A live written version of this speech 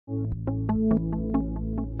Hey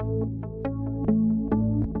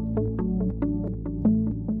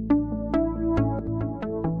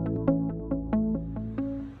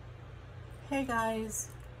guys,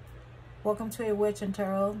 welcome to A Witch and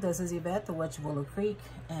Tarot. This is Yvette, the Witch of Willow Creek,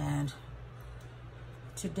 and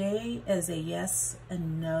today is a yes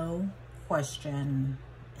and no question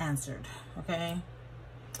answered, okay?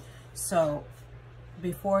 So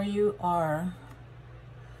before you are,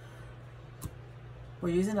 we're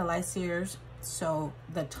using the light Seers, so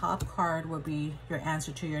the top card will be your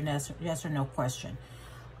answer to your yes or no question.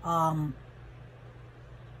 I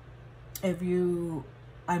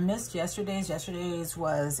missed yesterday's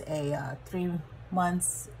was a 3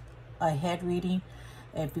 months ahead reading.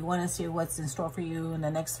 If you want to see what's in store for you in the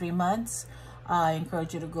next 3 months, I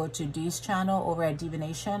encourage you to go to Dee's channel over at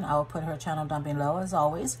Divination. I will put her channel down below as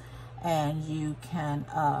always, and you can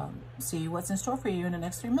see what's in store for you in the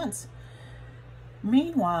next 3 months.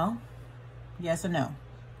 Meanwhile, yes or no?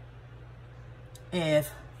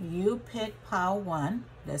 If you pick pile 1,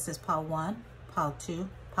 this is pile 1, pile 2,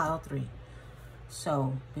 pile 3.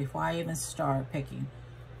 So before I even start picking,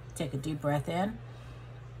 take a deep breath in,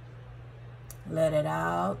 let it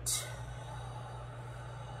out,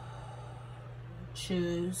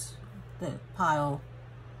 choose the pile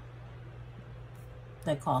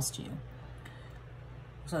that calls to you.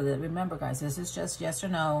 So that, remember guys, this is just yes or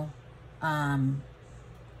no.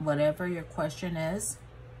 Whatever your question is,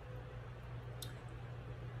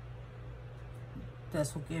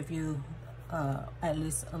 this will give you at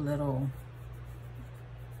least a little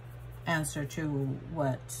answer to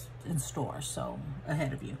what's in store, so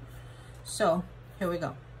ahead of you. So here we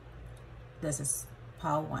go. This is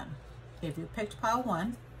pile 1. If you picked pile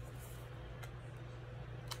 1,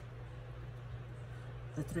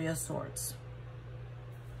 the 3 of Swords,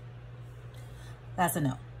 that's a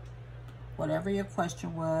no. Whatever your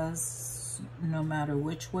question was, no matter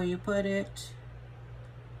which way you put it,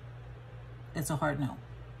 it's a hard no.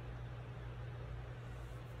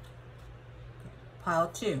 Pile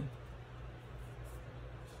 2.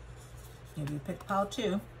 If you pick pile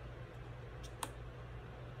 2,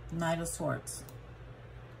 Knight of Swords,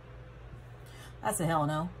 that's a hell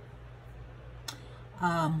no.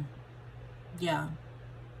 Yeah,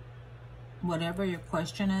 whatever your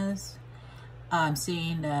question is, I'm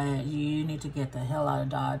seeing that you need to get the hell out of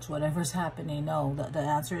Dodge. Whatever's happening, no, the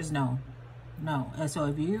answer is no. No. And so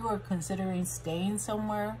if you are considering staying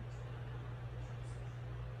somewhere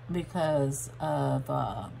because of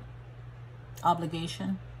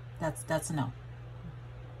obligation, that's a no.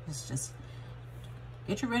 It's just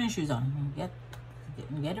get your running shoes on. Get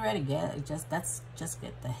ready. Just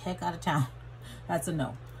get the heck out of town. That's a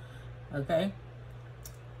no. Okay.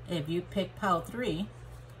 If you pick pile 3,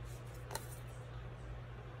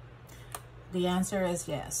 the answer is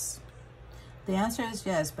yes. The answer is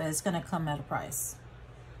yes, but it's going to come at a price.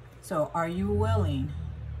 So are you willing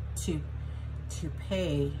to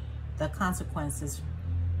pay the consequences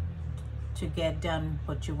to get done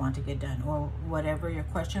what you want to get done? Or whatever your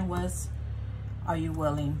question was, are you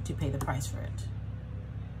willing to pay the price for it?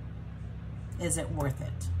 Is it worth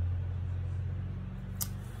it?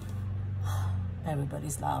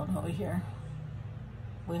 Everybody's loud over here.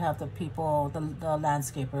 We have the people, the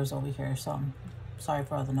landscapers over here, so I'm sorry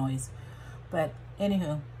for all the noise. But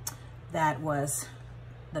anywho, that was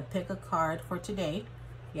the pick a card for today,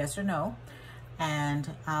 yes or no.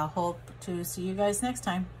 And I hope to see you guys next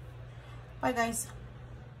time. Bye guys.